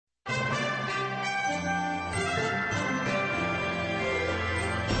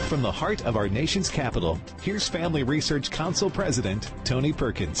From the heart of our nation's capital, here's Family Research Council President Tony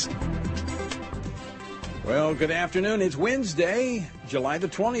Perkins. Well, good afternoon. It's Wednesday, July the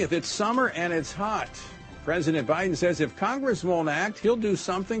 20th. It's summer and it's hot. President Biden says if Congress won't act, he'll do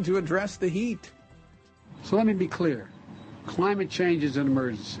something to address the heat. So let me be clear. Climate change is an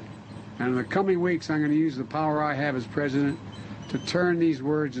emergency. And in the coming weeks, I'm going to use the power I have as president to turn these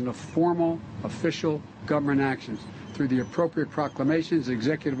words into formal, official government actions through the appropriate proclamations,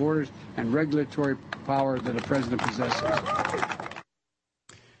 executive orders, and regulatory power that a president possesses.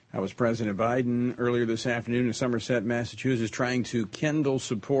 That was President Biden earlier this afternoon in Somerset, Massachusetts, trying to kindle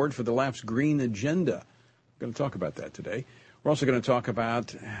support for the left's green agenda. We're going to talk about that today. We're also going to talk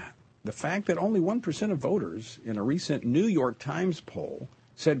about the fact that only 1% of voters in a recent New York Times poll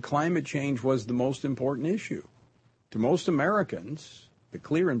said climate change was the most important issue. To most Americans, the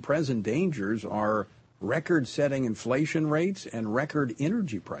clear and present dangers are record-setting inflation rates and record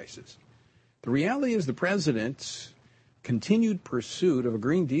energy prices. The reality is the president's continued pursuit of a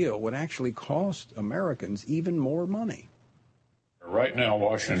Green Deal would actually cost Americans even more money. Right now,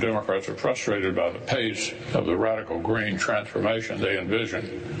 Washington Democrats are frustrated by the pace of the radical green transformation they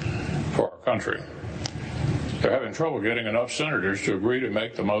envision for our country. They're having trouble getting enough senators to agree to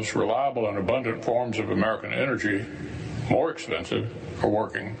make the most reliable and abundant forms of American energy more expensive for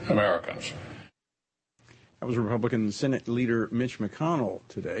working Americans. That was Republican Senate Leader Mitch McConnell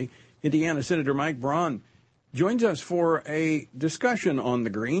today. Indiana Senator Mike Braun joins us for a discussion on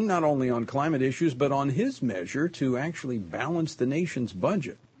the green, not only on climate issues, but on his measure to actually balance the nation's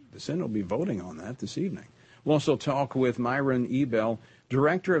budget. The Senate will be voting on that this evening. We'll also talk with Myron Ebell,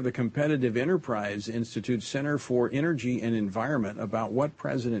 director of the Competitive Enterprise Institute Center for Energy and Environment, about what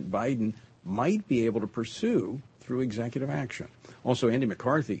President Biden might be able to pursue through executive action. Also, Andy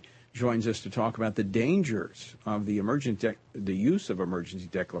McCarthy joins us to talk about the dangers of the use of emergency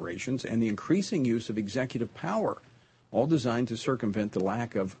declarations and the increasing use of executive power, all designed to circumvent the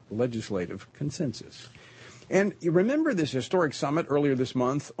lack of legislative consensus. And you remember this historic summit earlier this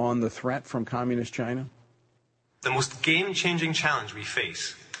month on the threat from communist China? The most game-changing challenge we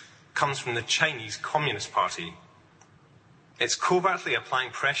face comes from the Chinese Communist Party. It's covertly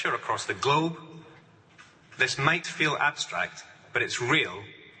applying pressure across the globe. This might feel abstract, but it's real.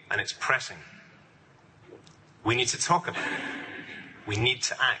 And it's pressing. We need to talk about it. We need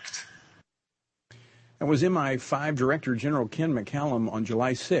to act. That was MI5 Director General Ken McCallum on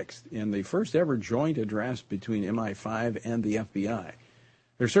July 6th in the first ever joint address between MI5 and the FBI.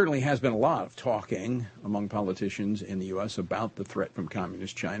 There certainly has been a lot of talking among politicians in the U.S. about the threat from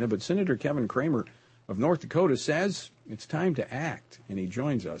communist China, but Senator Kevin Cramer of North Dakota says it's time to act, and he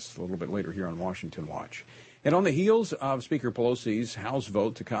joins us a little bit later here on Washington Watch. And on the heels of Speaker Pelosi's House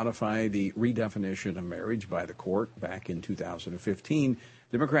vote to codify the redefinition of marriage by the court back in 2015,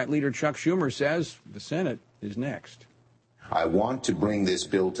 Democrat leader Chuck Schumer says the Senate is next. I want to bring this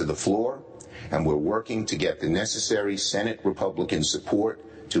bill to the floor, and we're working to get the necessary Senate Republican support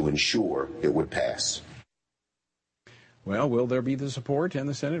to ensure it would pass. Well, will there be the support in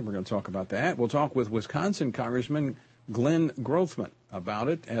the Senate? We're going to talk about that. We'll talk with Wisconsin Congressman Glenn Grothman about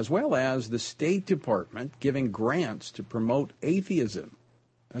it, as well as the State Department giving grants to promote atheism.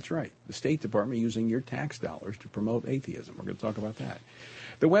 That's right, the State Department using your tax dollars to promote atheism. We're going to talk about that.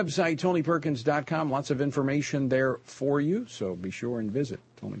 The website, TonyPerkins.com, lots of information there for you, so be sure and visit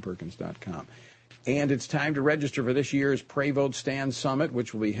TonyPerkins.com. And it's time to register for this year's Pray Vote Stand Summit,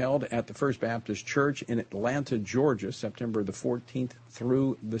 which will be held at the First Baptist Church in Atlanta, Georgia, September the 14th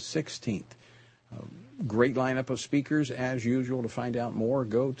through the 16th. Great lineup of speakers, as usual. To find out more,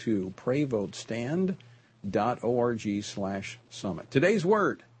 go to prayvotestand.org/summit. Today's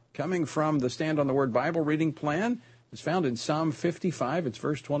word, coming from the Stand on the Word Bible reading plan, is found in Psalm 55. It's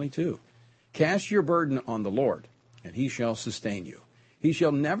verse 22. Cast your burden on the Lord, and he shall sustain you. He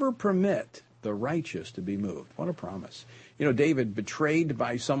shall never permit the righteous to be moved. What a promise. You know, David, betrayed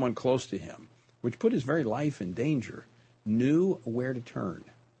by someone close to him, which put his very life in danger, knew where to turn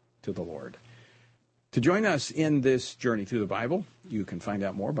to the Lord. To join us in this journey through the Bible, you can find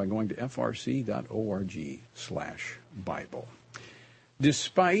out more by going to frc.org/Bible.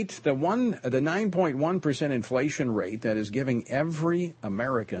 Despite the 9.1% inflation rate that is giving every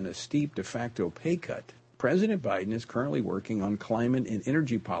American a steep de facto pay cut, President Biden is currently working on climate and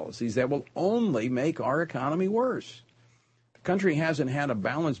energy policies that will only make our economy worse. The country hasn't had a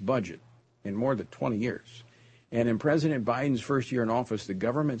balanced budget in more than 20 years. And in President Biden's first year in office, the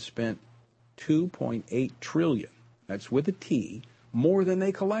government spent $2.8 trillion, that's with a T, more than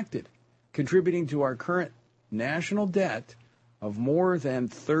they collected, contributing to our current national debt of more than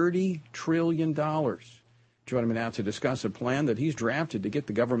 $30 trillion. Joining me now to discuss a plan that he's drafted to get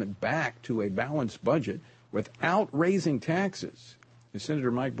the government back to a balanced budget without raising taxes is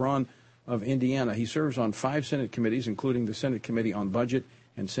Senator Mike Braun of Indiana. He serves on 5 Senate committees, including the Senate Committee on Budget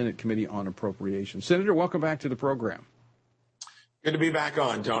and Senate Committee on Appropriations. Senator, welcome back to the program. Good to be back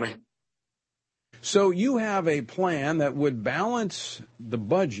on, Tony. So you have a plan that would balance the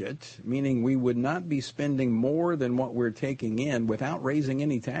budget, meaning we would not be spending more than what we're taking in without raising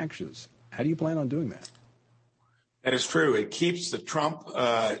any taxes. How do you plan on doing that? That is true. It keeps the Trump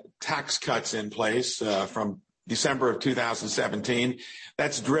tax cuts in place from December of 2017.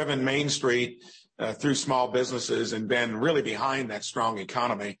 That's driven Main Street through small businesses and been really behind that strong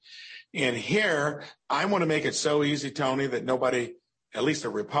economy. And here, I want to make it so easy, Tony, that nobody, at least a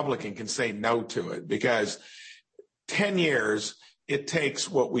Republican, can say no to it, because 10 years, it takes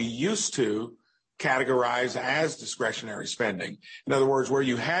what we used to categorize as discretionary spending. In other words, where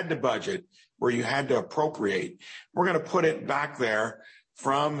you had to budget, where you had to appropriate, we're going to put it back there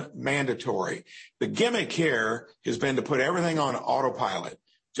from mandatory. The gimmick here has been to put everything on autopilot,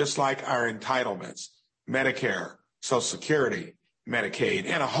 just like our entitlements, Medicare, Social Security, Medicaid,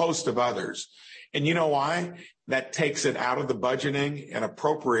 and a host of others. And you know why? That takes it out of the budgeting and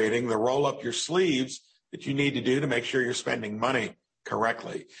appropriating the roll up your sleeves that you need to do to make sure you're spending money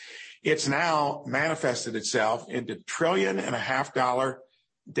correctly. It's now manifested itself into $1.5 trillion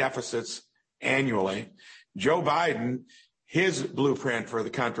deficits annually. Joe Biden, his blueprint for the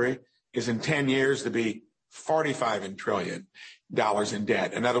country is in 10 years to be $45 trillion in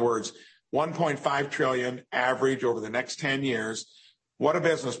debt. In other words, $1.5 trillion average over the next 10 years. What a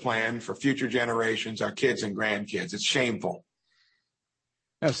business plan for future generations, our kids and grandkids. It's shameful.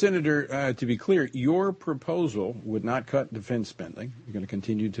 Now, Senator, to be clear, your proposal would not cut defense spending. You're going to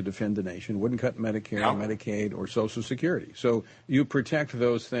continue to defend the nation. Wouldn't cut Medicare, Medicaid, or Social Security. So you protect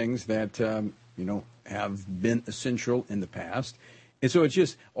those things that, have been essential in the past. And so it's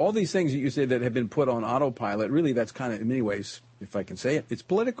just all these things that you say that have been put on autopilot. Really, that's kind of, in many ways, if I can say it, it's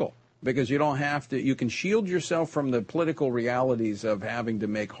political. Because you don't have to, you can shield yourself from the political realities of having to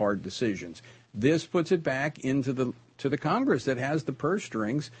make hard decisions. This puts it back into the Congress that has the purse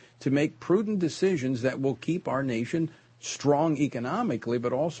strings to make prudent decisions that will keep our nation strong economically,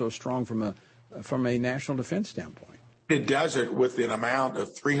 but also strong from a national defense standpoint. It does it with an amount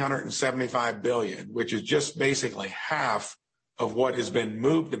of $375 billion, which is just basically half of what has been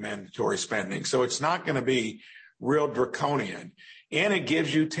moved to mandatory spending. So it's not going to be real draconian. And it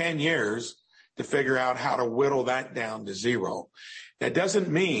gives you 10 years to figure out how to whittle that down to zero. That doesn't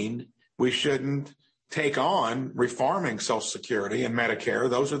mean we shouldn't take on reforming Social Security and Medicare.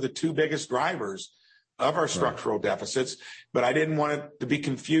 Those are the two biggest drivers of our structural deficits. But I didn't want it to be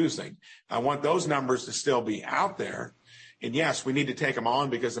confusing. I want those numbers to still be out there. And yes, we need to take them on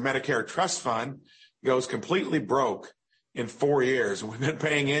because the Medicare Trust Fund goes completely broke in 4 years. And we've been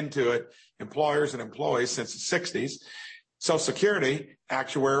paying into it, employers and employees, since the 60s. Social Security,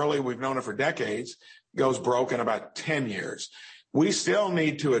 actuarially, we've known it for decades, goes broke in about 10 years. We still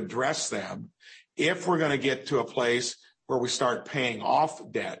need to address them if we're going to get to a place where we start paying off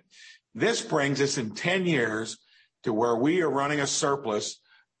debt. This brings us in 10 years to where we are running a surplus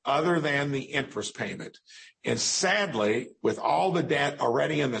other than the interest payment. And sadly, with all the debt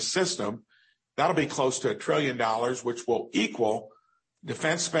already in the system, that'll be close to $1 trillion, which will equal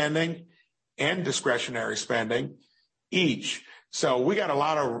defense spending and discretionary spending each. So we got a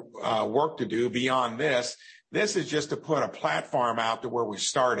lot of work to do beyond this. This is just to put a platform out to where we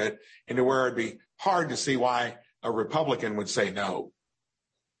started and to where it'd be hard to see why a Republican would say no.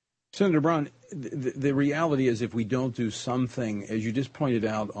 Senator Braun, the reality is if we don't do something, as you just pointed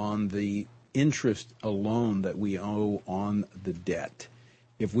out, on the interest alone that we owe on the debt,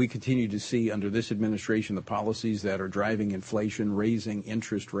 if we continue to see under this administration the policies that are driving inflation, raising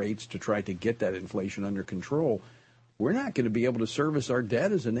interest rates to try to get that inflation under control, we're not going to be able to service our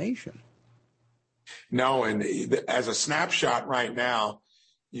debt as a nation. No, and as a snapshot right now,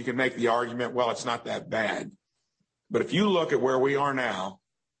 you can make the argument, well, it's not that bad. But if you look at where we are now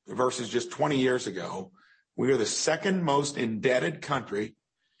versus just 20 years ago, we are the second most indebted country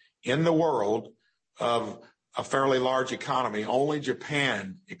in the world of a fairly large economy. Only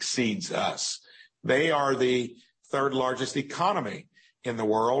Japan exceeds us. They are the third largest economy in the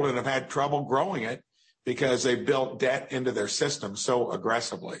world and have had trouble growing it because they built debt into their system so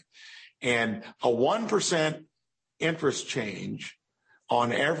aggressively. And a 1% interest change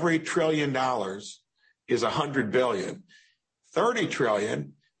on every $1 trillion is $100 billion. 30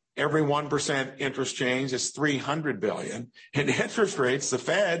 trillion, every 1% interest change is $300 billion. And interest rates, the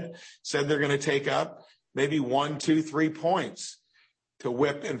Fed said they're going to take up maybe 1, 2, 3 points to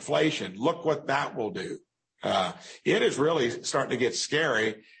whip inflation. Look what that will do. It is really starting to get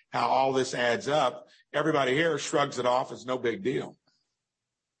scary how all this adds up. Everybody here shrugs it off as no big deal.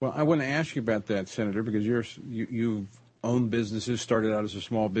 Well, I want to ask you about that, Senator, because you've owned businesses, started out as a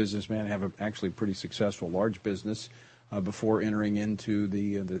small businessman, have actually pretty successful large business before entering into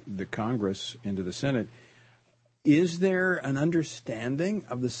the Congress, into the Senate. Is there an understanding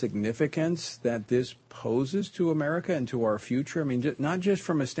of the significance that this poses to America and to our future? I mean, not just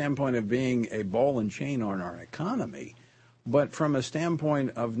from a standpoint of being a ball and chain on our economy, but from a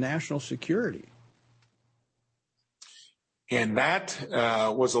standpoint of national security. And that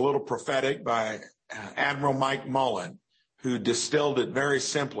was a little prophetic by Admiral Mike Mullen, who distilled it very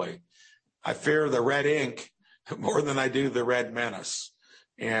simply. I fear the red ink more than I do the red menace.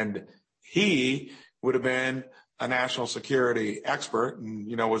 And he would have been a national security expert and,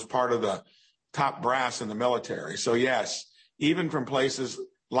 was part of the top brass in the military. So, yes, even from places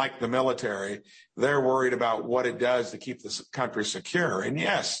like the military, they're worried about what it does to keep the country secure. And,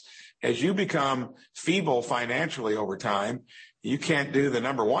 yes, as you become feeble financially over time, you can't do the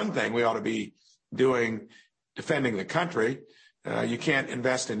number one thing we ought to be doing, defending the country. You can't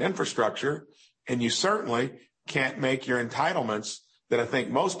invest in infrastructure, and you certainly can't make your entitlements that I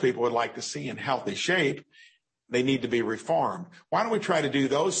think most people would like to see in healthy shape. They need to be reformed. Why don't we try to do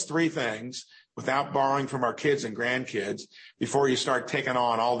those three things without borrowing from our kids and grandkids before you start taking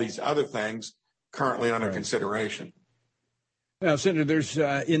on all these other things currently under consideration? Now, Senator, there's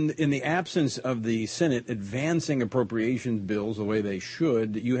in the absence of the Senate advancing appropriations bills the way they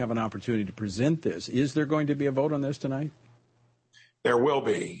should, you have an opportunity to present this. Is there going to be a vote on this tonight? There will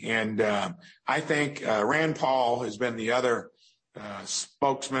be. And I think Rand Paul has been the other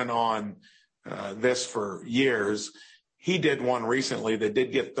spokesman on this for years. He did one recently that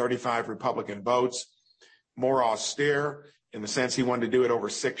did get 35 Republican votes, more austere in the sense he wanted to do it over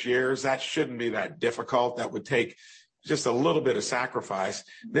 6 years. That shouldn't be that difficult. That would take just a little bit of sacrifice.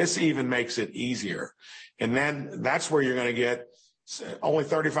 This even makes it easier. And then that's where you're going to get only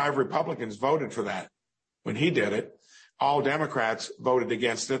 35 Republicans voted for that. When he did it, all Democrats voted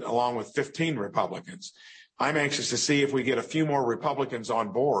against it, along with 15 Republicans. I'm anxious to see if we get a few more Republicans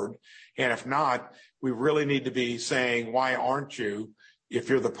on board. And if not, we really need to be saying, why aren't you, if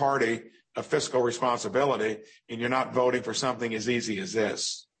you're the party of fiscal responsibility and you're not voting for something as easy as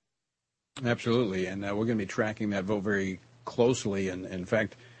this? Absolutely. And we're going to be tracking that vote very closely. And in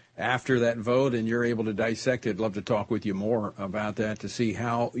fact, after that vote and you're able to dissect it, I'd love to talk with you more about that to see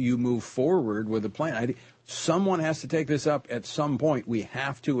how you move forward with the plan. Someone has to take this up at some point. We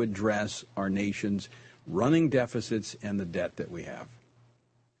have to address our nation's running deficits and the debt that we have.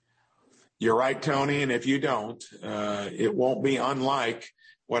 You're right, Tony. And if you don't, it won't be unlike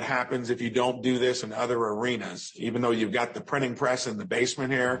what happens if you don't do this in other arenas. Even though you've got the printing press in the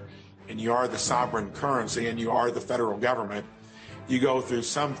basement here, and you are the sovereign currency, and you are the federal government, you go through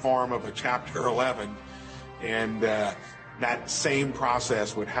some form of a Chapter 11, and that same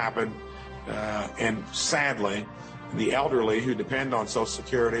process would happen. And sadly, the elderly who depend on Social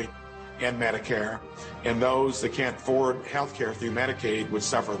Security and Medicare, and those that can't afford health care through Medicaid would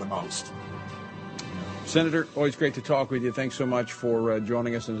suffer the most. Senator, always great to talk with you. Thanks so much for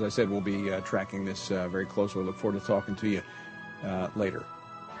joining us. And as I said, we'll be tracking this very closely. We look forward to talking to you later.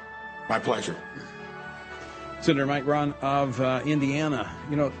 My pleasure. Senator Mike Braun of Indiana.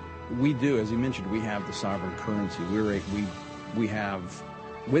 You know, we do, as you mentioned, we have the sovereign currency. We have,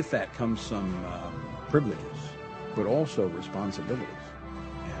 with that comes some privileges, but also responsibilities.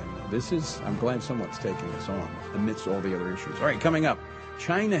 And I'm glad someone's taking this on amidst all the other issues. All right, coming up,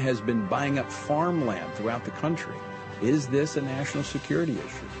 China has been buying up farmland throughout the country. Is this a national security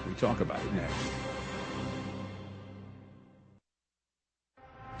issue? We talk about it next.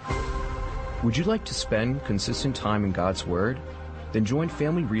 Would you like to spend consistent time in God's Word? Then join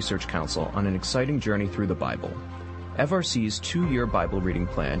Family Research Council on an exciting journey through the Bible. FRC's 2-year Bible reading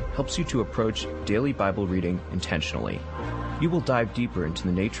plan helps you to approach daily Bible reading intentionally. You will dive deeper into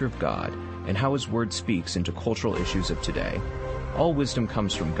the nature of God and how His Word speaks into cultural issues of today. All wisdom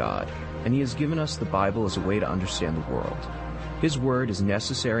comes from God, and He has given us the Bible as a way to understand the world. His Word is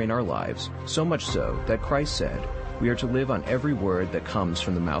necessary in our lives, so much so that Christ said we are to live on every word that comes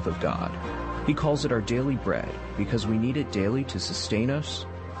from the mouth of God. He calls it our daily bread because we need it daily to sustain us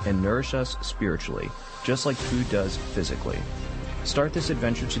and nourish us spiritually, just like food does physically. Start this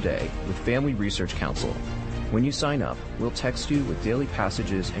adventure today with Family Research Council. When you sign up, we'll text you with daily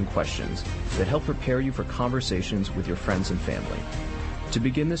passages and questions that help prepare you for conversations with your friends and family. To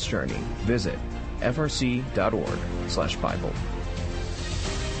begin this journey, visit frc.org/Bible.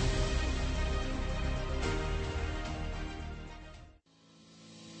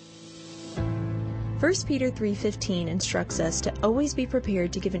 1 Peter 3:15 instructs us to always be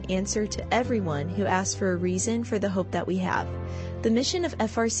prepared to give an answer to everyone who asks for a reason for the hope that we have. The mission of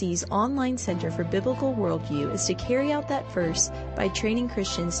FRC's online Center for Biblical Worldview is to carry out that verse by training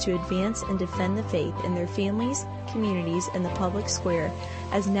Christians to advance and defend the faith in their families, communities, and the public square,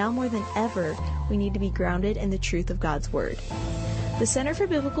 as now more than ever, we need to be grounded in the truth of God's Word. The Center for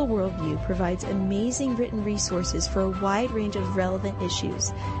Biblical Worldview provides amazing written resources for a wide range of relevant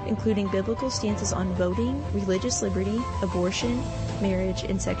issues, including biblical stances on voting, religious liberty, abortion, marriage,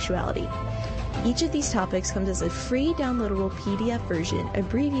 and sexuality. Each of these topics comes as a free downloadable PDF version,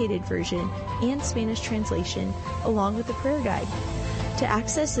 abbreviated version, and Spanish translation, along with the prayer guide. To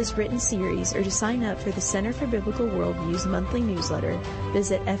access this written series or to sign up for the Center for Biblical Worldview's monthly newsletter,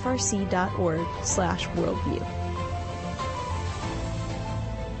 visit frc.org/worldview.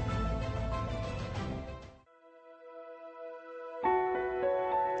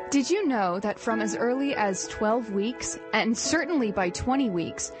 Did you know that from as early as 12 weeks, and certainly by 20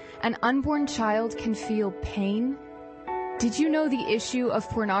 weeks, an unborn child can feel pain? Did you know the issue of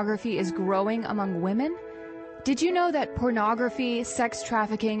pornography is growing among women? Did you know that pornography, sex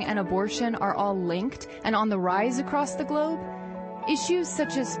trafficking, and abortion are all linked and on the rise across the globe? Issues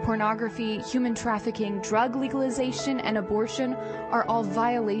such as pornography, human trafficking, drug legalization, and abortion are all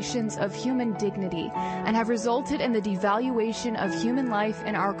violations of human dignity and have resulted in the devaluation of human life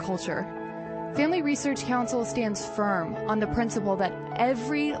in our culture. Family Research Council stands firm on the principle that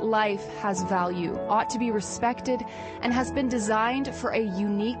every life has value, ought to be respected, and has been designed for a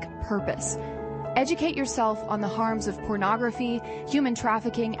unique purpose. Educate yourself on the harms of pornography, human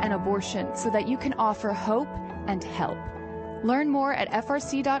trafficking, and abortion so that you can offer hope and help. Learn more at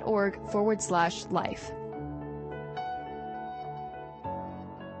frc.org/life.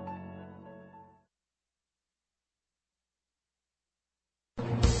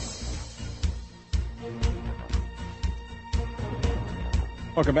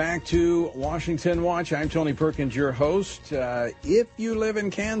 Welcome back to Washington Watch. I'm Tony Perkins, your host. If you live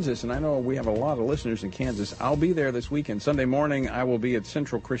in Kansas, and I know we have a lot of listeners in Kansas, I'll be there this weekend. Sunday morning, I will be at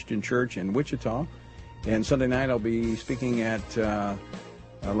Central Christian Church in Wichita. And Sunday night, I'll be speaking at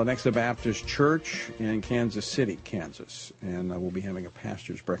Lenexa Baptist Church in Kansas City, Kansas. And we'll be having a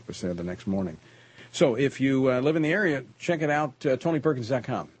pastor's breakfast there the next morning. So if you live in the area, check it out,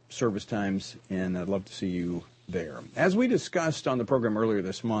 TonyPerkins.com, service times, and I'd love to see you there. As we discussed on the program earlier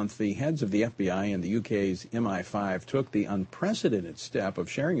this month, the heads of the FBI and the UK's MI5 took the unprecedented step of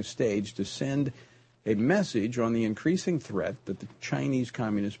sharing a stage to send a message on the increasing threat that the Chinese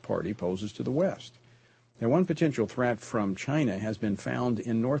Communist Party poses to the West. Now, one potential threat from China has been found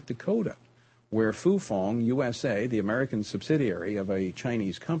in North Dakota, where Fufeng USA, the American subsidiary of a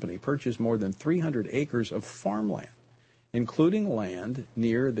Chinese company, purchased more than 300 acres of farmland, including land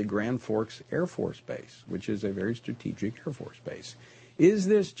near the Grand Forks Air Force Base, which is a very strategic Air Force base. Is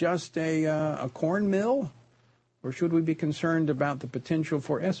this just a corn mill, or should we be concerned about the potential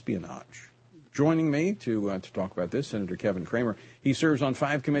for espionage? Joining me to talk about this, Senator Kevin Cramer. He serves on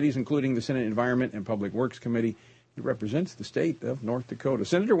 5 committees, including the Senate Environment and Public Works Committee. He represents the state of North Dakota.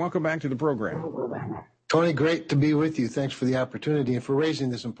 Senator, welcome back to the program. Tony, great to be with you. Thanks for the opportunity and for raising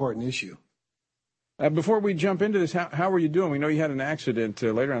this important issue. Before we jump into this, how are you doing? We know you had an accident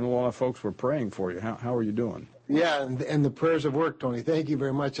later on. A lot of folks were praying for you. How are you doing? Yeah, and the prayers have worked, Tony. Thank you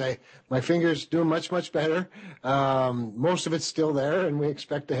very much. My finger's doing much, much better. Most of it's still there, and we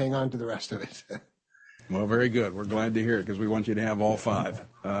expect to hang on to the rest of it. Well, very good. We're glad to hear it because we want you to have all 5.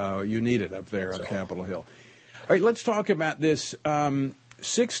 You need it up there on Capitol Hill. All right, let's talk about this.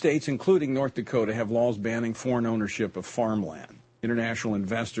 6 states, including North Dakota, have laws banning foreign ownership of farmland. International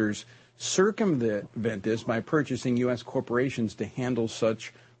investors circumvent this by purchasing U.S. corporations to handle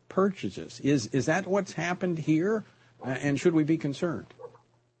such purchases. Is that what's happened here, and should we be concerned?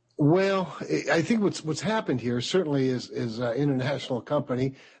 Well, I think what's happened here certainly is an international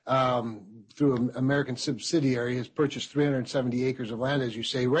company through an American subsidiary has purchased 370 acres of land, as you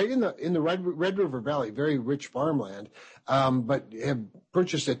say, right in the Red River Valley, very rich farmland, but have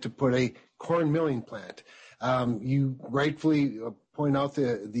purchased it to put a corn milling plant. You rightfully point out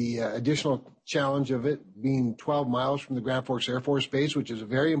the additional challenge of it being 12 miles from the Grand Forks Air Force Base, which is a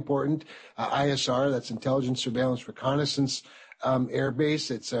very important ISR, that's Intelligence, Surveillance, Reconnaissance air base.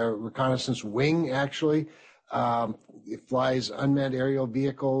 It's a reconnaissance wing, actually. It flies unmanned aerial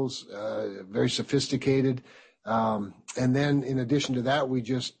vehicles, very sophisticated. And then in addition to that, we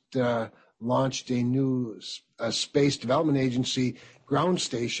just launched a new space development agency ground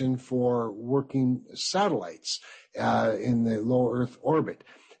station for working satellites in the low Earth orbit.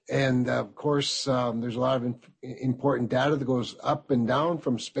 And of course, there's a lot of important data that goes up and down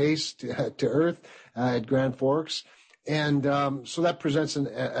from space to Earth at Grand Forks. And so that presents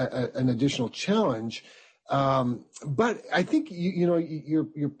an additional challenge. But I think,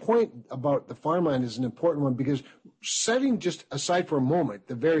 your point about the farmland is an important one, because setting just aside for a moment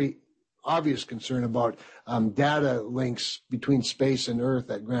the very obvious concern about data links between space and Earth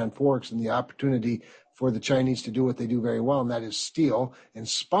at Grand Forks and the opportunity for the Chinese to do what they do very well, and that is steal and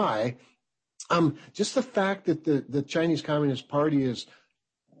spy. Just the fact that the Chinese Communist Party is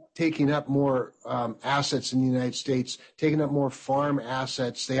taking up more assets in the United States, taking up more farm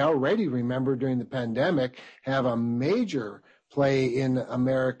assets. They already, remember, during the pandemic, have a major play in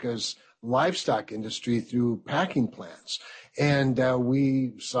America's livestock industry through packing plants. And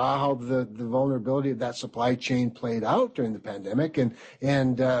we saw how the vulnerability of that supply chain played out during the pandemic.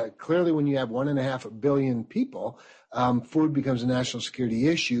 And clearly, when you have 1.5 billion people, food becomes a national security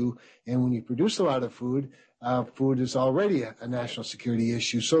issue. And when you produce a lot of food, food is already a national security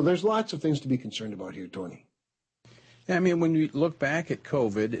issue. So there's lots of things to be concerned about here, Tony. Yeah, I mean, when we look back at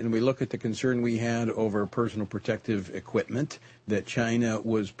COVID and we look at the concern we had over personal protective equipment that China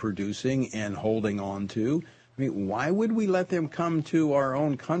was producing and holding on to, I mean, why would we let them come to our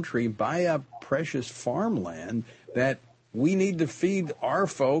own country, buy up precious farmland that we need to feed our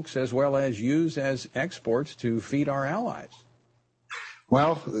folks as well as use as exports to feed our allies?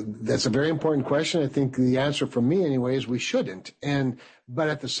 Well, that's a very important question. I think the answer from me anyway is we shouldn't. But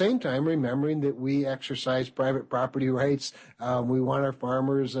at the same time, remembering that we exercise private property rights, we want our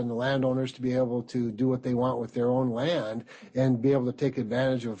farmers and the landowners to be able to do what they want with their own land and be able to take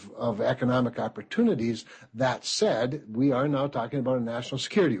advantage of economic opportunities. That said, we are now talking about a national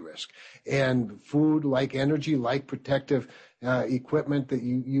security risk. And food, like energy, like protective equipment that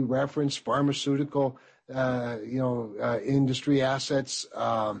you referenced, pharmaceutical industry assets,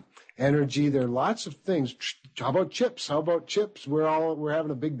 energy. There are lots of things. How about chips? We're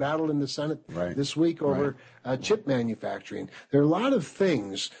having a big battle in the Senate this week over chip manufacturing. There are a lot of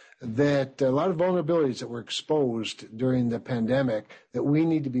things a lot of vulnerabilities that were exposed during the pandemic that we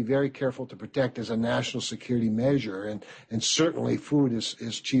need to be very careful to protect as a national security measure. And certainly food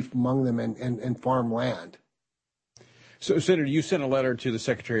is chief among them, and farmland. So, Senator, you sent a letter to the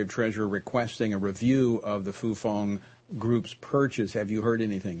Secretary of Treasury requesting a review of the Fufeng Group's purchase. Have you heard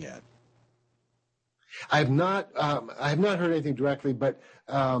anything yet? I have not heard anything directly, but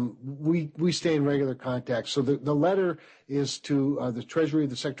we stay in regular contact. So the letter is to the Treasury of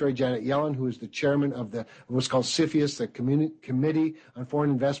the Secretary Janet Yellen, who is the chairman of what's called CFIUS, the Committee on Foreign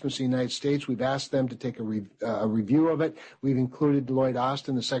Investments in the United States. We've asked them to take a review of it. We've included Lloyd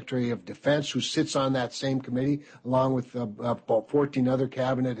Austin, the Secretary of Defense, who sits on that same committee, along with about 14 other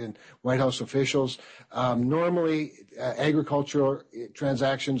cabinet and White House officials. Normally, agricultural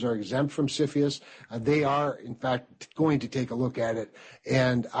transactions are exempt from CFIUS. They are, in fact, going to take a look at it.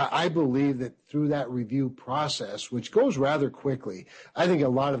 And I believe that through that review process, which goes rather quickly, I think a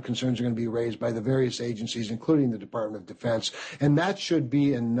lot of concerns are going to be raised by the various agencies, including the Department of Defense. And that should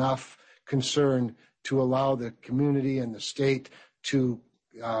be enough concern to allow the community and the state to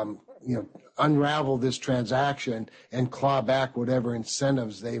unravel this transaction and claw back whatever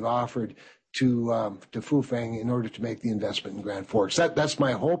incentives they've offered to Fufeng in order to make the investment in Grand Forks. That's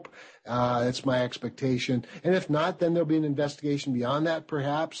my hope. That's my expectation. And if not, then there'll be an investigation beyond that,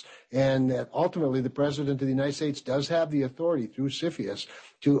 perhaps. And ultimately, the President of the United States does have the authority through CFIUS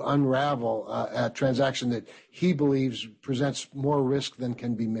to unravel a transaction that he believes presents more risk than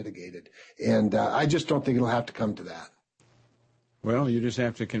can be mitigated. And I just don't think it'll have to come to that. Well, you just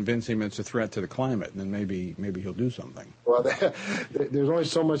have to convince him it's a threat to the climate, and then maybe he'll do something. Well, there's only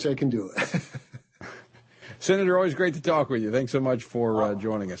so much I can do. Senator, always great to talk with you. Thanks so much for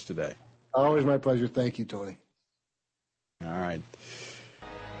joining us today. Always my pleasure. Thank you, Tony. All right.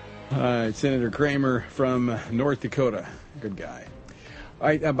 Senator Kramer from North Dakota. Good guy. All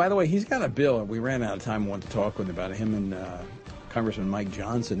right. By the way, he's got a bill. We ran out of time. I wanted to talk with him about it. Him and Congressman Mike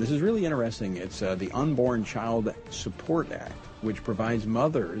Johnson. This is really interesting. It's the Unborn Child Support Act, which provides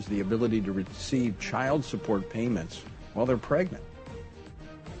mothers the ability to receive child support payments while they're pregnant.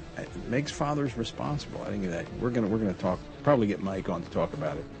 It makes fathers responsible. I think that we're gonna talk. Probably get Mike on to talk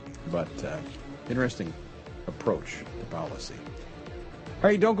about it. But interesting approach to policy. All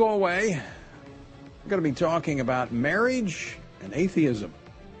right, don't go away. We're going to be talking about marriage and atheism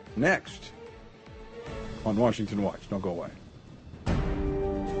next on Washington Watch. Don't go away.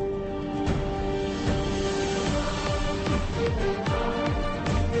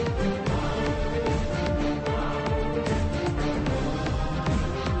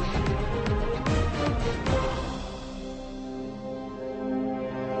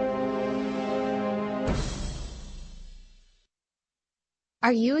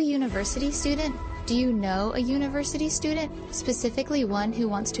 Are you a university student? Do you know a university student, specifically one who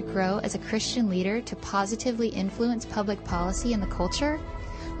wants to grow as a Christian leader to positively influence public policy and the culture?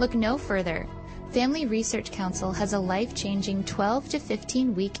 Look no further. Family Research Council has a life-changing 12 to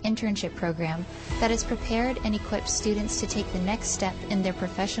 15-week internship program that has prepared and equipped students to take the next step in their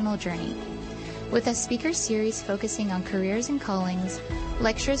professional journey. With a speaker series focusing on careers and callings,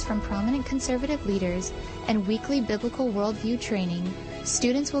 lectures from prominent conservative leaders, and weekly biblical worldview training,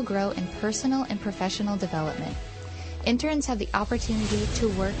 students will grow in personal and professional development. Interns have the opportunity to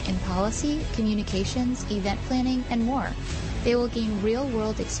work in policy, communications, event planning, and more. They will gain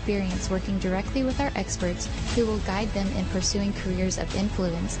real-world experience working directly with our experts who will guide them in pursuing careers of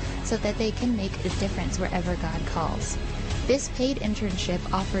influence so that they can make a difference wherever God calls. This paid internship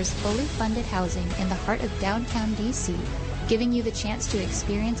offers fully funded housing in the heart of downtown D.C., giving you the chance to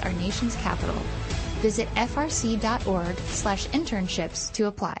experience our nation's capital. Visit frc.org/internships to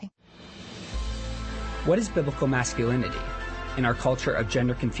apply. What is biblical masculinity? In our culture of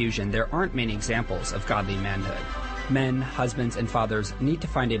gender confusion, there aren't many examples of godly manhood. Men, husbands, and fathers need to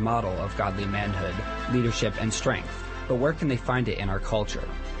find a model of godly manhood, leadership, and strength. But where can they find it in our culture?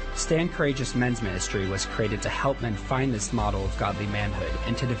 Stand Courageous Men's Ministry was created to help men find this model of godly manhood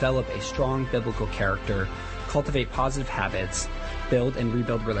and to develop a strong biblical character, cultivate positive habits, build and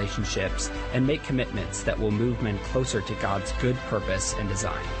rebuild relationships, and make commitments that will move men closer to God's good purpose and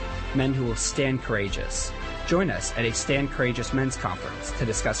design. Men who will stand courageous. Join us at a Stand Courageous Men's Conference to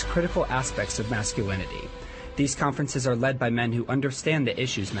discuss critical aspects of masculinity. These conferences are led by men who understand the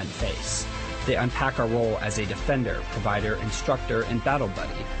issues men face. They unpack our role as a defender, provider, instructor, and battle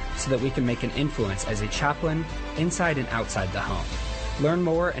buddy so that we can make an influence as a chaplain inside and outside the home. Learn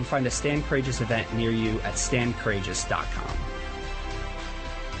more and find a Stand Courageous event near you at standcourageous.com.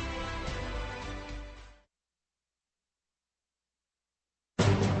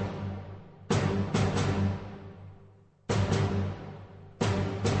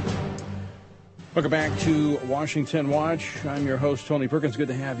 Welcome back to Washington Watch. I'm your host, Tony Perkins. Good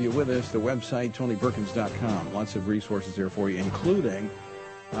to have you with us. The website, TonyPerkins.com. Lots of resources there for you, including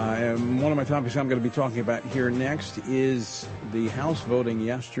one of my topics I'm going to be talking about here next is the House voting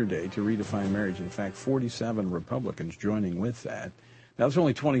yesterday to redefine marriage. In fact, 47 Republicans joining with that. Now, it's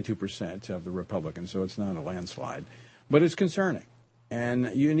only 22% of the Republicans, so it's not a landslide. But it's concerning.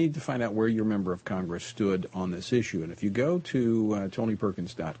 And you need to find out where your member of Congress stood on this issue. And if you go to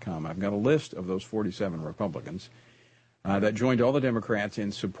TonyPerkins.com, I've got a list of those 47 Republicans that joined all the Democrats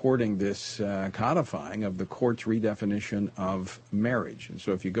in supporting this codifying of the court's redefinition of marriage. And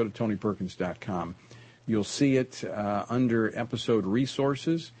so if you go to TonyPerkins.com, you'll see it under episode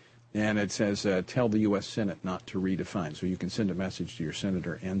resources, and it says, tell the U.S. Senate not to redefine. So you can send a message to your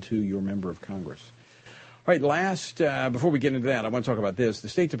senator and to your member of Congress. All right, before we get into that, I want to talk about this. The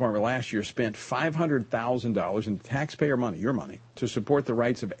State Department last year spent $500,000 in taxpayer money, your money, to support the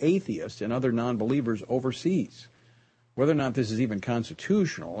rights of atheists and other non-believers overseas. Whether or not this is even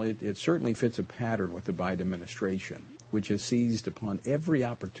constitutional, it certainly fits a pattern with the Biden administration, which has seized upon every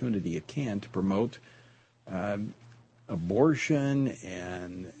opportunity it can to promote abortion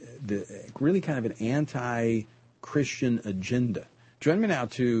and really kind of an anti-Christian agenda. Joining me now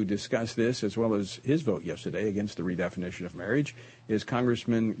to discuss this, as well as his vote yesterday against the redefinition of marriage, is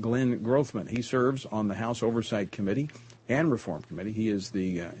Congressman Glenn Grothman. He serves on the House Oversight Committee and Reform Committee. He is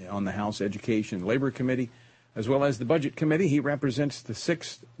on the House Education and Labor Committee, as well as the Budget Committee. He represents the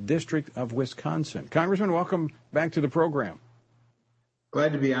 6th District of Wisconsin. Congressman, welcome back to the program.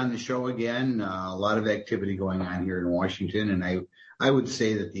 Glad to be on the show again. A lot of activity going on here in Washington, and I would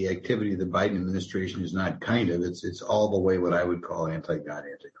say that the activity of the Biden administration is not kind of, it's all the way what I would call anti-God,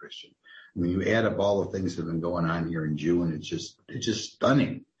 anti-Christian. I mean, you add up all the things that have been going on here in June, it's just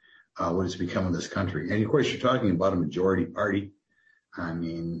stunning what it's become in this country. And of course, you're talking about a majority party. I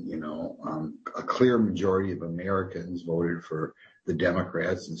mean, a clear majority of Americans voted for the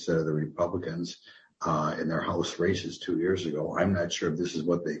Democrats instead of the Republicans in their House races 2 years ago. I'm not sure if this is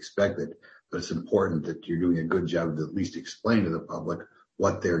what they expected, but it's important that you're doing a good job to at least explain to the public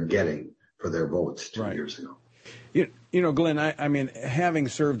what they're getting for their votes 2 years ago. Glenn, I mean, having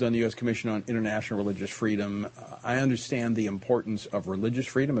served on the U.S. Commission on International Religious Freedom, I understand the importance of religious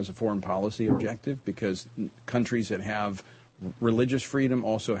freedom as a foreign policy objective, because countries that have religious freedom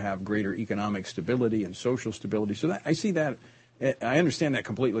also have greater economic stability and social stability. So I see that. I understand that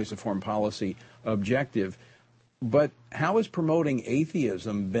completely as a foreign policy objective. But how is promoting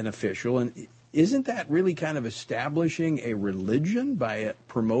atheism beneficial? And isn't that really kind of establishing a religion by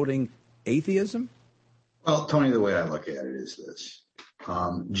promoting atheism? Well, Tony, the way I look at it is this.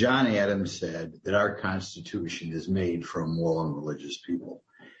 John Adams said that our Constitution is made from moral and religious people.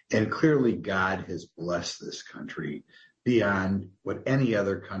 And clearly God has blessed this country beyond what any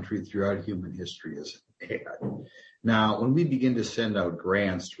other country throughout human history has had. Now, when we begin to send out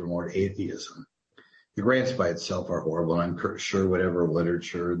grants to promote atheism, the grants by itself are horrible. I'm sure whatever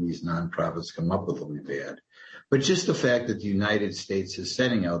literature these nonprofits come up with will be bad. But just the fact that the United States is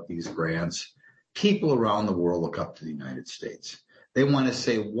sending out these grants, people around the world look up to the United States. They want to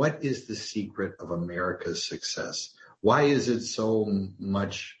say, what is the secret of America's success? Why is it so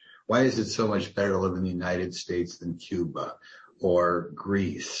much better to live in the United States than Cuba or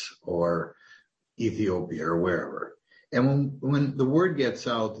Greece or Ethiopia or wherever? And when the word gets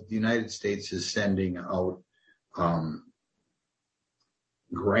out that the United States is sending out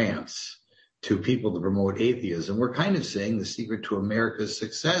grants to people to promote atheism, we're kind of saying the secret to America's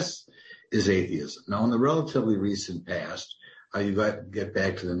success is atheism. Now, in the relatively recent past, you got to get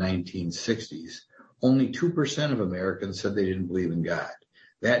back to the 1960s, only 2% of Americans said they didn't believe in God.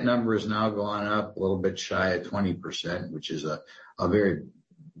 That number has now gone up a little bit shy of 20%, which is a very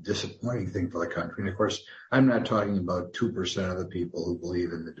disappointing thing for the country. And of course, I'm not talking about 2% of the people who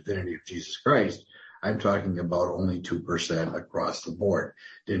believe in the divinity of Jesus Christ. I'm talking about only 2% across the board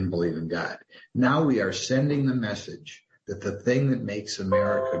didn't believe in God. Now we are sending the message that the thing that makes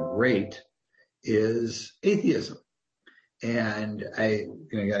America great is atheism. And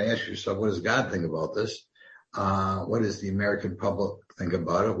you got to ask yourself, what does God think about this? What does the American public think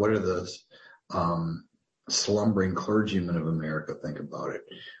about it? What are the slumbering clergymen of America think about it?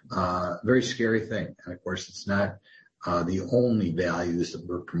 Very scary thing. And of course, it's not the only values that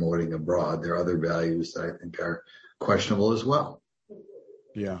we're promoting abroad. There are other values that I think are questionable as well.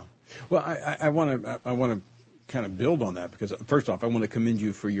 Yeah. Well, I want to kind of build on that, because first off, I want to commend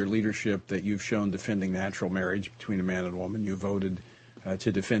you for your leadership that you've shown defending natural marriage between a man and a woman. You voted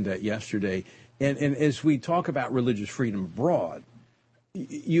to defend that yesterday. And as we talk about religious freedom abroad,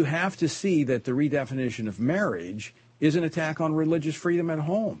 you have to see that the redefinition of marriage is an attack on religious freedom at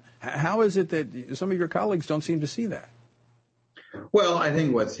home. How is it that some of your colleagues don't seem to see that? Well, I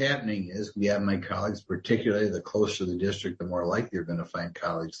think what's happening is we have my colleagues, particularly the closer the district, the more likely you're going to find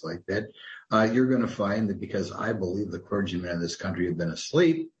colleagues like that. You're going to find that because I believe the clergymen in this country have been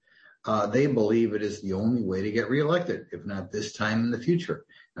asleep, they believe it is the only way to get reelected, if not this time in the future.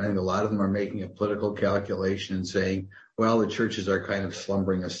 I think a lot of them are making a political calculation and saying, well, the churches are kind of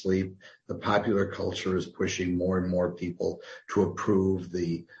slumbering asleep. The popular culture is pushing more and more people to approve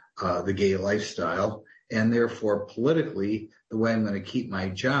the gay lifestyle. And therefore, politically, the way I'm going to keep my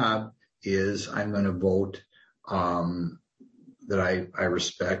job is I'm going to vote that I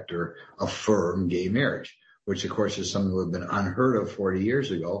respect or affirm gay marriage, which, of course, is something that would have been unheard of 40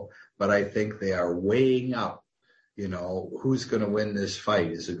 years ago. But I think they are weighing up, who's going to win this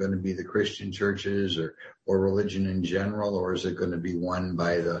fight? Is it going to be the Christian churches or religion in general, or is it going to be won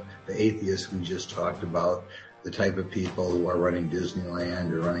by the atheists we just talked about, the type of people who are running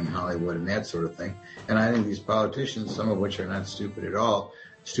Disneyland or running Hollywood and that sort of thing? And I think these politicians, some of which are not stupid at all,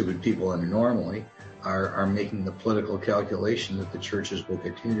 stupid people normally, are making the political calculation that the churches will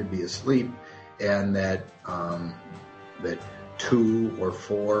continue to be asleep, and that 2 or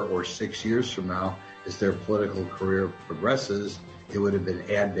 4 or 6 years from now, as their political career progresses, it would have been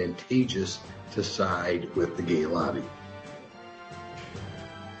advantageous to side with the gay lobby.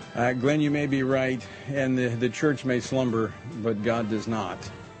 Glenn, you may be right, and the church may slumber, but God does not.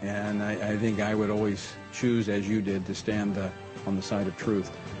 And I think I would always choose, as you did, to stand on the side of truth.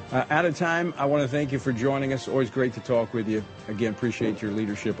 Out of time, I want to thank you for joining us. Always great to talk with you. Again, appreciate your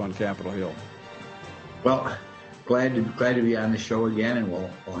leadership on Capitol Hill. Well, glad to be on the show again, and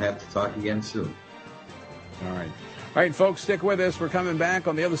we'll have to talk again soon. All right, folks, stick with us. We're coming back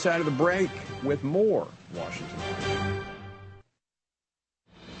on the other side of the break with more Washington.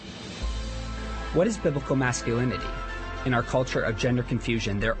 What is biblical masculinity? In our culture of gender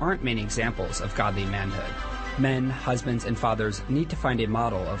confusion, there aren't many examples of godly manhood. Men, husbands, and fathers need to find a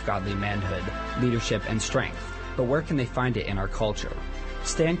model of godly manhood, leadership, and strength. But where can they find it in our culture?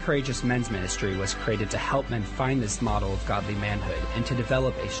 Stand Courageous Men's Ministry was created to help men find this model of godly manhood and to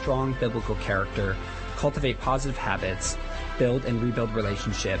develop a strong biblical character, cultivate positive habits, build and rebuild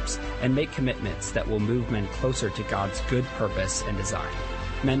relationships, and make commitments that will move men closer to God's good purpose and design.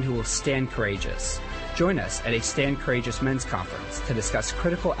 Men who will stand courageous. Join us at a Stand Courageous Men's Conference to discuss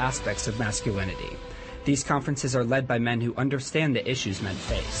critical aspects of masculinity. These conferences are led by men who understand the issues men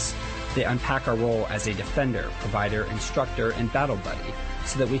face. They unpack our role as a defender, provider, instructor, and battle buddy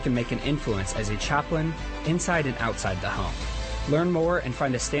so that we can make an influence as a chaplain inside and outside the home. Learn more and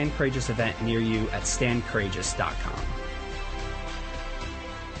find a Stand Courageous event near you at standcourageous.com.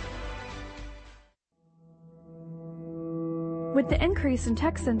 With the increase in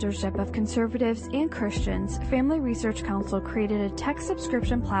tech censorship of conservatives and Christians, Family Research Council created a tech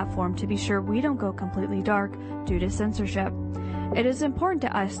subscription platform to be sure we don't go completely dark due to censorship. It is important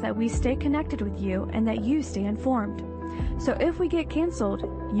to us that we stay connected with you and that you stay informed. So if we get canceled,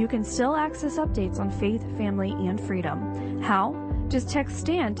 you can still access updates on faith, family, and freedom. How? Just text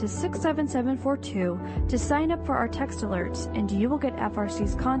STAND to 67742 to sign up for our text alerts, and you will get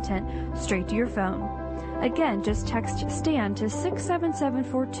FRC's content straight to your phone. Again, just text STAND to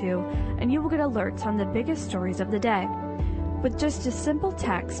 67742 and you will get alerts on the biggest stories of the day. With just a simple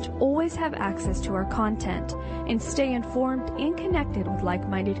text, always have access to our content and stay informed and connected with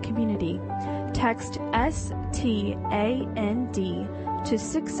like-minded community. Text STAND to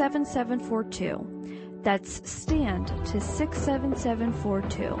 67742. That's STAND to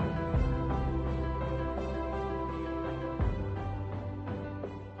 67742.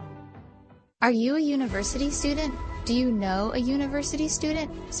 Are you a university student? Do you know a university student,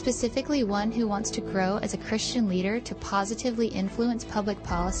 specifically one who wants to grow as a Christian leader to positively influence public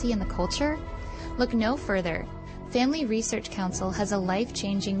policy and the culture? Look no further. Family Research Council has a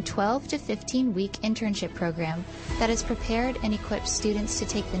life-changing 12 to 15-week internship program that has prepared and equipped students to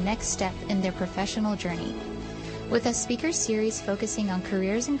take the next step in their professional journey. With a speaker series focusing on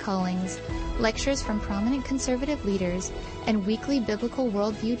careers and callings, lectures from prominent conservative leaders, and weekly biblical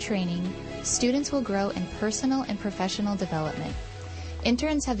worldview training, students will grow in personal and professional development.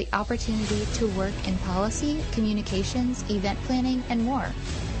 Interns have the opportunity to work in policy, communications, event planning, and more.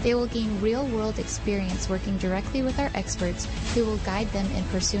 They will gain real-world experience working directly with our experts who will guide them in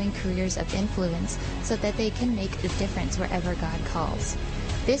pursuing careers of influence so that they can make a difference wherever God calls.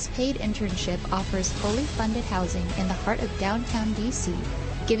 This paid internship offers fully funded housing in the heart of downtown D.C.,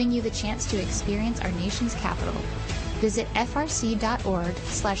 giving you the chance to experience our nation's capital. Visit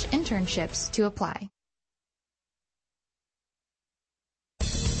frc.org/internships to apply.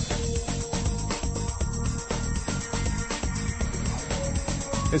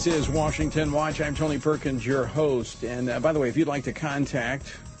 This is Washington Watch. I'm Tony Perkins, your host. And by the way, if you'd like to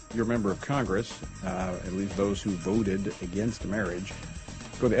contact your member of Congress, at least those who voted against marriage,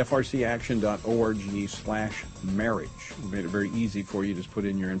 go to frcaction.org/marriage. We made it very easy for you. Just put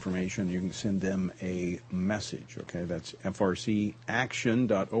in your information. You can send them a message. Okay, that's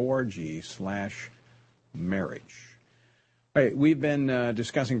frcaction.org/marriage. All right, we've been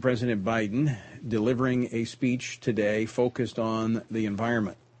discussing President Biden delivering a speech today focused on the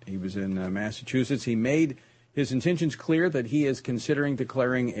environment. He was in Massachusetts. He made his intentions clear that he is considering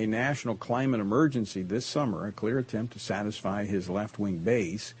declaring a national climate emergency this summer, a clear attempt to satisfy his left-wing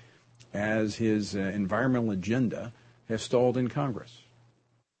base as his environmental agenda has stalled in Congress.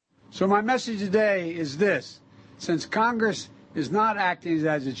 So my message today is this. Since Congress is not acting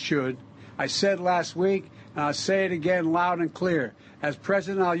as it should, I said last week, and I'll say it again loud and clear. As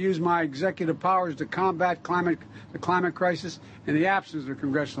president, I'll use my executive powers to combat the climate crisis in the absence of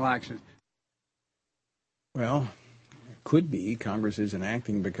congressional action. Well, it could be Congress isn't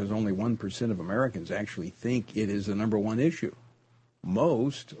acting because only 1% of Americans actually think it is the number one issue.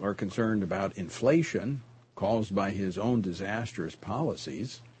 Most are concerned about inflation caused by his own disastrous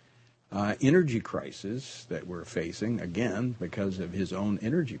policies, energy crisis that we're facing, again, because of his own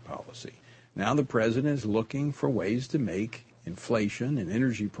energy policy. Now the president is looking for ways to make inflation and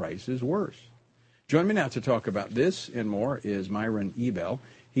energy prices worse. Joining me now to talk about this and more is Myron Ebell.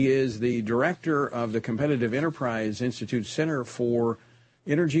 He is the director of the Competitive Enterprise Institute Center for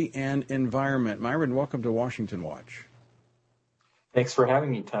Energy and Environment. Myron, welcome to Washington Watch. Thanks for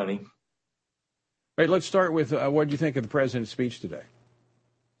having me, Tony. All right, let's start with what do you think of the president's speech today?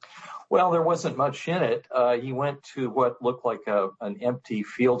 Well, there wasn't much in it. He went to what looked like an empty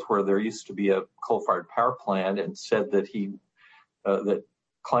field where there used to be a coal-fired power plant and said that that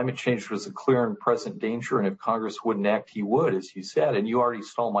climate change was a clear and present danger, and if Congress wouldn't act, he would, as you said. And you already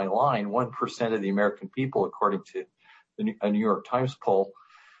stole my line. 1% of the American people, according to a New York Times poll,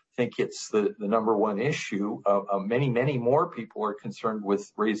 think it's the number one issue. Many, many more people are concerned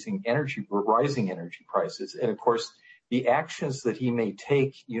with rising energy prices. And, of course, the actions that he may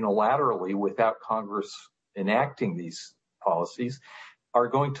take unilaterally without Congress enacting these policies are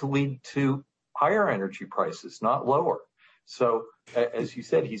going to lead to higher energy prices, not lower. So, as you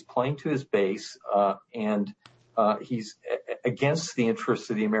said, he's playing to his base, and he's against the interests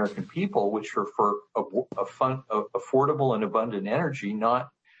of the American people, which are for affordable and abundant energy,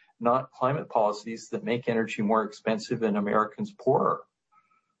 not climate policies that make energy more expensive and Americans poorer.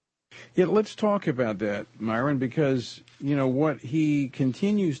 Yeah, let's talk about that, Myron, because, what he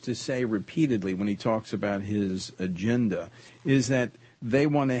continues to say repeatedly when he talks about his agenda is that they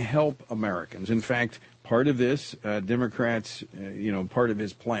want to help Americans. In fact, Part of this, Democrats, part of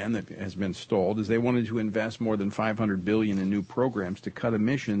his plan that has been stalled is they wanted to invest more than $500 billion in new programs to cut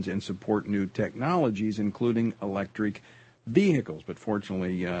emissions and support new technologies, including electric vehicles. But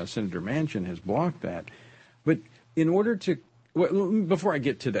fortunately, Senator Manchin has blocked that. But in order to, before I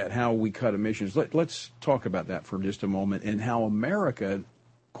get to that, how we cut emissions, let's talk about that for just a moment and how America,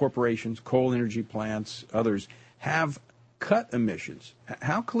 corporations, coal energy plants, others, have cut emissions.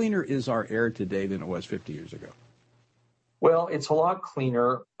 How cleaner is our air today than it was 50 years ago? Well, it's a lot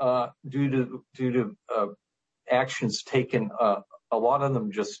cleaner due to actions taken. A lot of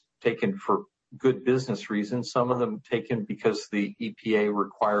them just taken for good business reasons. Some of them taken because the EPA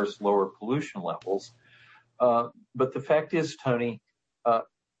requires lower pollution levels. But the fact is, Tony,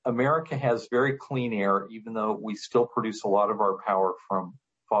 America has very clean air, even though we still produce a lot of our power from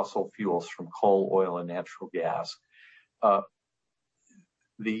fossil fuels, from coal, oil, and natural gas.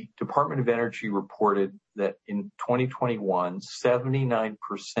 The Department of Energy reported that in 2021,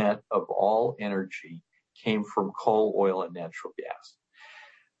 79% of all energy came from coal, oil, and natural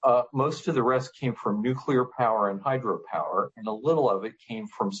gas. Most of the rest came from nuclear power and hydropower, and a little of it came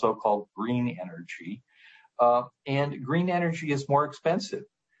from so-called green energy. And green energy is more expensive.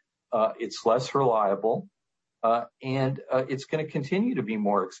 It's less reliable. And it's going to continue to be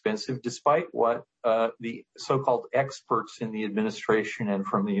more expensive, despite what the so-called experts in the administration and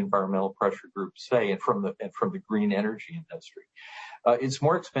from the environmental pressure groups say, and from the green energy industry. It's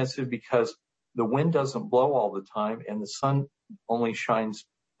more expensive because the wind doesn't blow all the time, and the sun only shines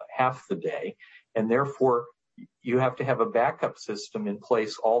half the day, and therefore you have to have a backup system in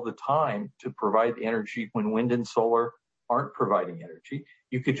place all the time to provide energy when wind and solar aren't providing energy.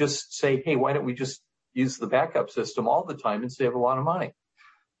 You could just say, hey, why don't we just use the backup system all the time and save a lot of money?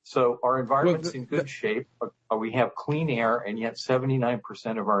 So our environment's in good shape. We have clean air, and yet 79%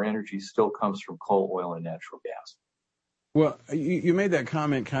 of our energy still comes from coal, oil, and natural gas. Well, you made that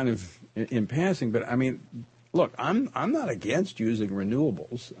comment kind of in passing, but I mean, look, I'm not against using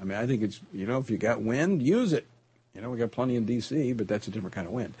renewables. I mean, I think it's, if you got wind, use it. We got plenty in D.C., but that's a different kind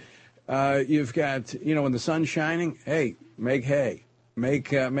of wind. You've got, when the sun's shining, hey, make hay,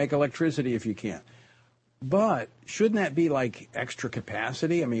 make electricity if you can. But shouldn't that be like extra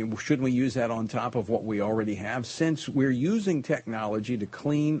capacity? I mean, shouldn't we use that on top of what we already have, since we're using technology to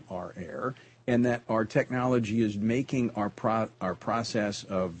clean our air, and that our technology is making our process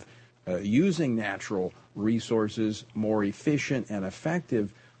of using natural resources more efficient and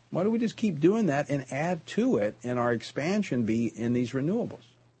effective? Why don't we just keep doing that and add to it, and our expansion be in these renewables?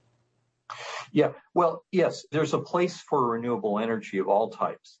 Yeah, well, yes, there's a place for renewable energy of all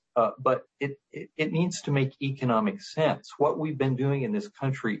types. But it needs to make economic sense. What we've been doing in this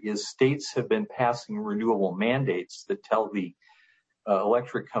country is states have been passing renewable mandates that tell the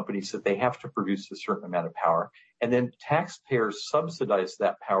electric companies that they have to produce a certain amount of power. And then taxpayers subsidize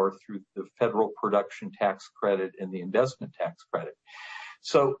that power through the federal production tax credit and the investment tax credit.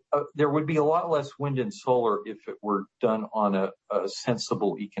 So there would be a lot less wind and solar if it were done on a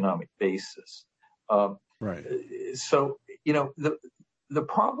sensible economic basis. Right. So, the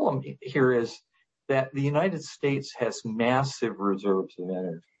problem here is that the United States has massive reserves of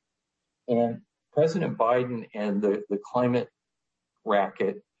energy. And President Biden and the climate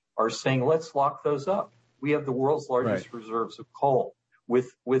racket are saying, let's lock those up. We have the world's largest reserves of coal.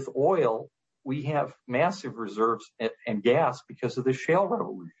 With oil, we have massive reserves and gas because of the shale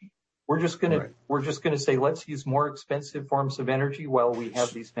revolution. We're just going to say, let's use more expensive forms of energy while we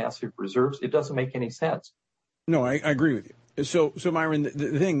have these massive reserves. It doesn't make any sense. No, I agree with you. So Myron,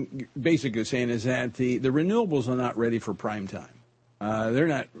 the thing basically saying is that the renewables are not ready for prime time.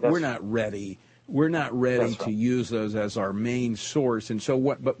 We're not ready. We're not ready to use those as our main source. And so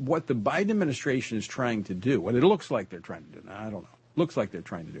what the Biden administration is trying to do, what it looks like they're trying to do, now, I don't know, looks like they're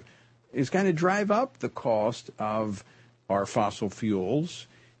trying to do, is kind of drive up the cost of our fossil fuels,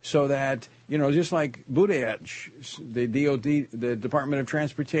 so that, just like Buttigieg, the DOD, the Department of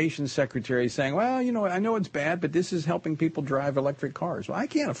Transportation Secretary, saying, well, I know it's bad, but this is helping people drive electric cars. Well, I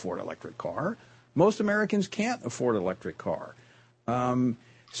can't afford an electric car. Most Americans can't afford an electric car.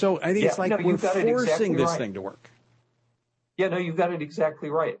 So I think it's like we're forcing this thing to work. Yeah, no, you've got it exactly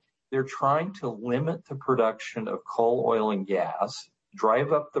right. They're trying to limit the production of coal, oil, and gas,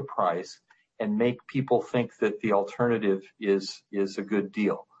 drive up the price, and make people think that the alternative is a good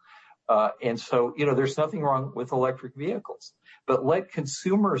deal. And so, there's nothing wrong with electric vehicles, but let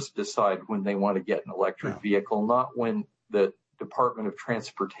consumers decide when they want to get an electric vehicle, not when the Department of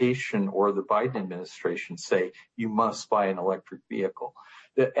Transportation or the Biden administration say you must buy an electric vehicle.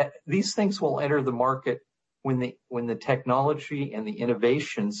 These things will enter the market when the technology and the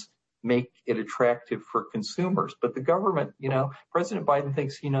innovations make it attractive for consumers. But the government, President Biden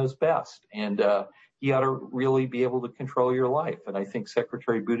thinks he knows best, and he ought to really be able to control your life. And I think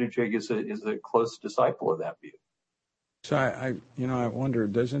Secretary Buttigieg is a close disciple of that view. So I wonder,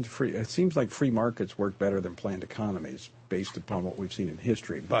 it seems like free markets work better than planned economies based upon what we've seen in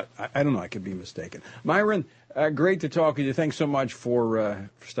history, but I don't know, I could be mistaken. Myron, great to talk with you. Thanks so much for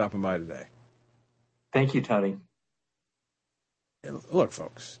stopping by today. Thank you, Tony. Look,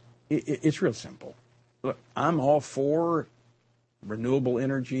 folks, it's real simple. Look, I'm all for renewable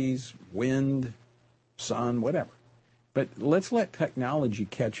energies, wind, sun, whatever. But let's let technology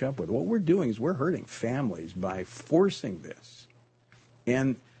catch up with it. What we're doing is we're hurting families by forcing this.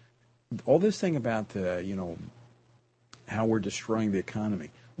 And all this thing about, how we're destroying the economy.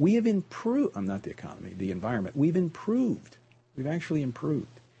 We have improved, not the economy, the environment. We've improved. We've actually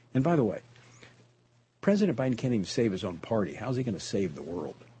improved. And by the way, President Biden can't even save his own party. How's he going to save the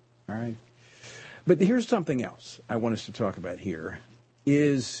world? All right? But here's something else I want us to talk about here,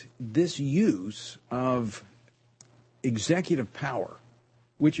 is this use of executive power,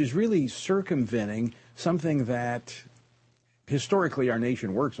 which is really circumventing something that historically our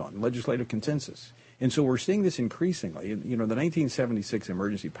nation works on, legislative consensus. And so we're seeing this increasingly. The 1976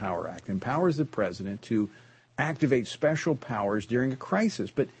 Emergency Power Act empowers the president to activate special powers during a crisis.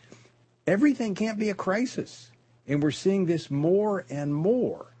 But everything can't be a crisis. And we're seeing this more and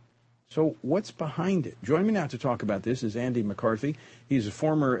more. So what's behind it? Joining me now to talk about this is Andy McCarthy. He's a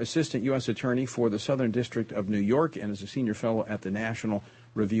former assistant U.S. attorney for the Southern District of New York and is a senior fellow at the National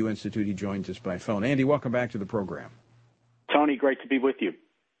Review Institute. He joins us by phone. Andy, welcome back to the program. Tony, great to be with you.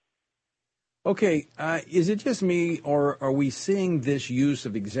 Okay, is it just me, or are we seeing this use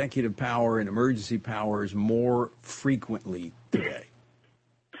of executive power and emergency powers more frequently today?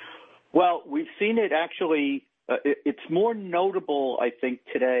 Well, we've seen it actually. It's more notable, I think,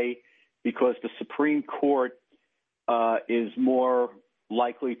 today because the Supreme Court is more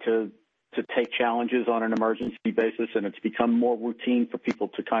likely to take challenges on an emergency basis, and it's become more routine for people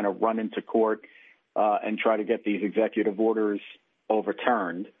to kind of run into court and try to get these executive orders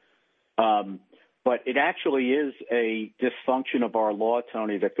overturned. But it actually is a dysfunction of our law,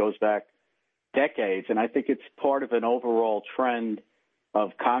 Tony, that goes back decades, and I think it's part of an overall trend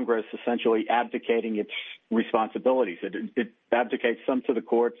of Congress essentially abdicating its responsibilities. It abdicates some to the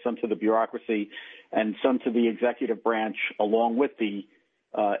courts, some to the bureaucracy, and some to the executive branch along with the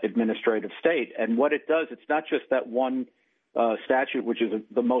administrative state. And what it does, it's not just that one statute, which is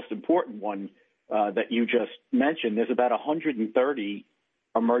the most important one that you just mentioned. There's about 130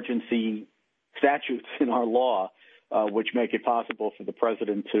 emergency statutes in our law which make it possible for the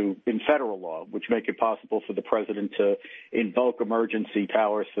president to, in federal law, which make it possible for the president to invoke emergency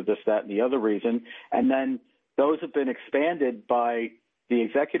powers for this, that, and the other reason. And then those have been expanded by the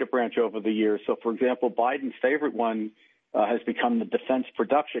executive branch over the years. So, for example, Biden's favorite one has become the Defense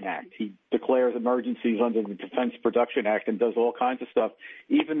Production Act. He declares emergencies under the Defense Production Act and does all kinds of stuff,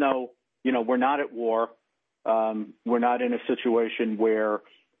 even though, we're not at war. We're not in a situation where,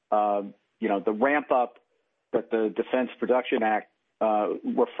 the ramp up that the Defense Production Act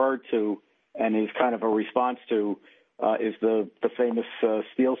referred to and is kind of a response to is the famous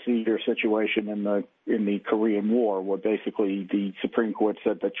steel seizure situation in the Korean War, where basically the Supreme Court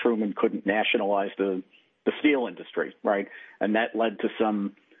said that Truman couldn't nationalize the steel industry, right? And that led to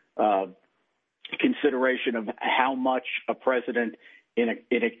some consideration of how much a president in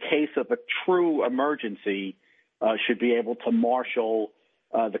a case of a true emergency should be able to marshal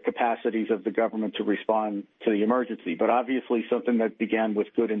the capacities of the government to respond to the emergency. But obviously something that began with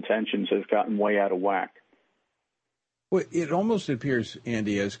good intentions has gotten way out of whack. Well, it almost appears,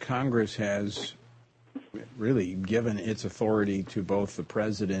 Andy, as Congress has really given its authority to both the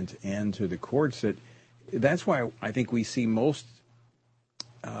president and to the courts, that's why I think we see most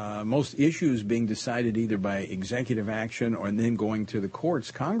issues being decided either by executive action or then going to the courts.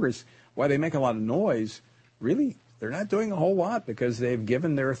 Congress, while they make a lot of noise, really they're not doing a whole lot because they've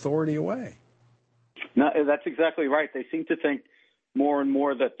given their authority away. No, that's exactly right. They seem to think more and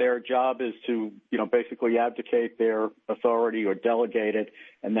more that their job is to, basically abdicate their authority or delegate it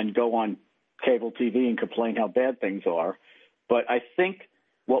and then go on cable TV and complain how bad things are. But I think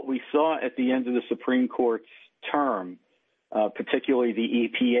what we saw at the end of the Supreme Court's term, particularly the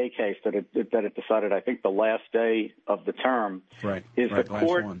EPA case that it decided, I think, the last day of the term, is the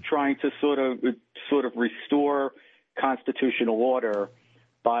court trying to sort of restore constitutional order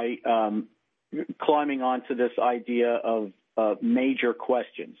by climbing onto this idea of major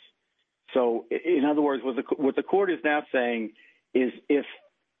questions. So, in other words, what the court is now saying is if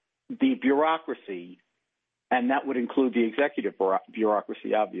the bureaucracy and that would include the executive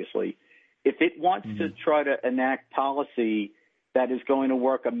bureaucracy, obviously. If it wants to try to enact policy that is going to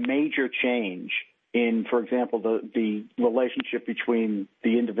work a major change in, for example, the relationship between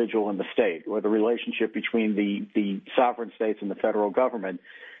the individual and the state, or the relationship between the sovereign states and the federal government,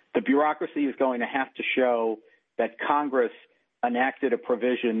 the bureaucracy is going to have to show that Congress enacted a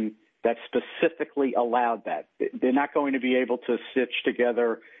provision that specifically allowed that. They're not going to be able to stitch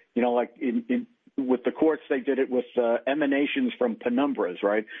together, like with the courts, they did it with emanations from penumbras,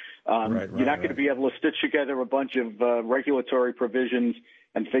 right? You're not going to be able to stitch together a bunch of regulatory provisions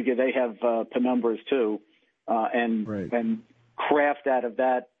and figure they have penumbras too, and craft out of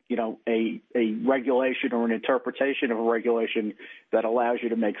that, a regulation or an interpretation of a regulation that allows you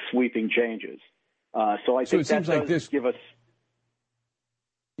to make sweeping changes. So I think that does give us.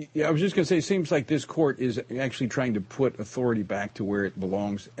 Yeah, I was just going to say, it seems like this court is actually trying to put authority back to where it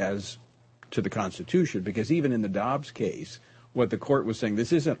belongs as to the Constitution, because even in the Dobbs case, what the court was saying,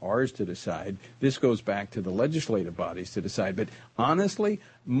 this isn't ours to decide. This goes back to the legislative bodies to decide. But honestly,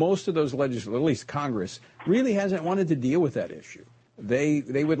 most of those legislators, at least Congress, really hasn't wanted to deal with that issue.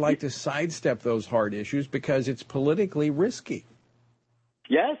 They would like to sidestep those hard issues because it's politically risky.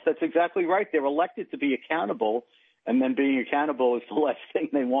 Yes, that's exactly right. They're elected to be accountable, and then being accountable is the last thing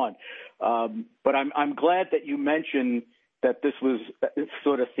they want. But I'm glad that you mentioned that this was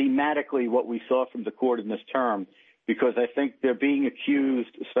sort of thematically what we saw from the court in this term, because I think they're being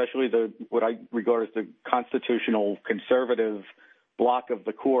accused, especially what I regard as the constitutional conservative block of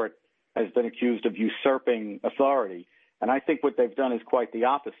the court, has been accused of usurping authority. And I think what they've done is quite the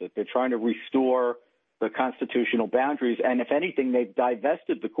opposite. They're trying to restore the constitutional boundaries, and if anything, they've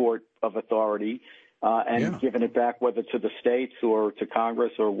divested the court of authority and given it back, whether to the states or to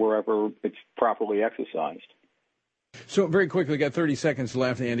Congress or wherever it's properly exercised. So very quickly, got 30 seconds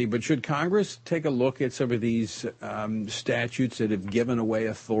left, Andy, but should Congress take a look at some of these statutes that have given away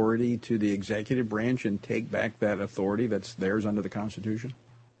authority to the executive branch and take back that authority that's theirs under the Constitution?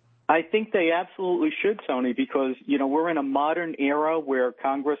 I think they absolutely should, Tony, because, we're in a modern era where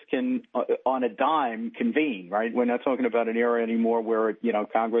Congress can, on a dime, convene, right? We're not talking about an era anymore where,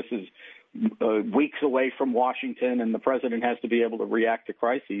 Congress is weeks away from Washington and the president has to be able to react to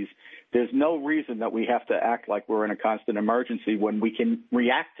crises. There's no reason that we have to act like we're in a constant emergency when we can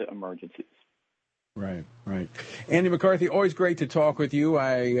react to emergencies. Right. Andy McCarthy, always great to talk with you.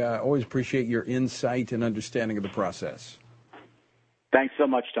 I always appreciate your insight and understanding of the process. Thanks so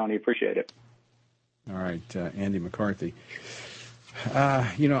much, Tony. Appreciate it. All right, Andy McCarthy.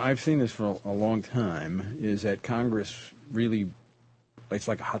 I've seen this for a long time, is that Congress really, it's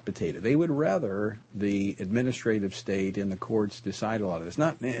like a hot potato. They would rather the administrative state and the courts decide a lot of this.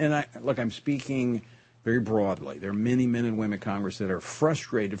 I'm speaking very broadly. There are many men and women in Congress that are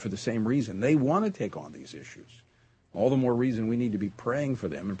frustrated for the same reason. They want to take on these issues. All the more reason we need to be praying for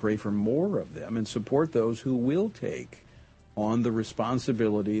them and pray for more of them and support those who will take on the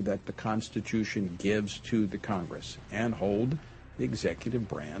responsibility that the Constitution gives to the Congress and hold the executive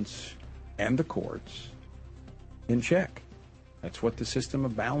branch and the courts in check. That's what the system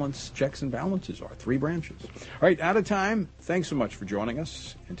of checks and balances are, 3 branches. All right, out of time. Thanks so much for joining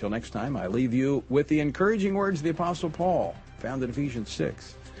us. Until next time, I leave you with the encouraging words of the Apostle Paul, found in Ephesians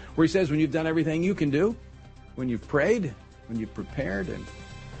 6, where he says, when you've done everything you can do, when you've prayed, when you've prepared, and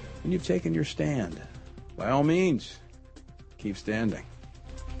when you've taken your stand, by all means, keep standing.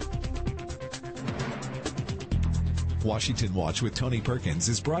 Washington Watch with Tony Perkins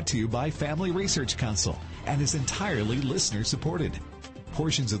is brought to you by Family Research Council and is entirely listener-supported.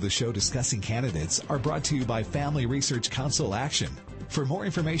 Portions of the show discussing candidates are brought to you by Family Research Council Action. For more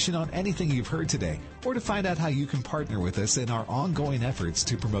information on anything you've heard today, or to find out how you can partner with us in our ongoing efforts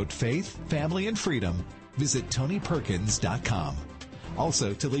to promote faith, family, and freedom, visit TonyPerkins.com.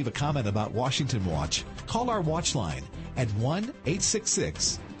 Also, to leave a comment about Washington Watch, call our watch line at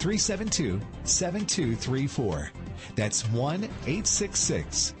 1-866-372-7234. That's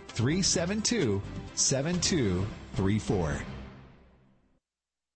 1-866-372-7234.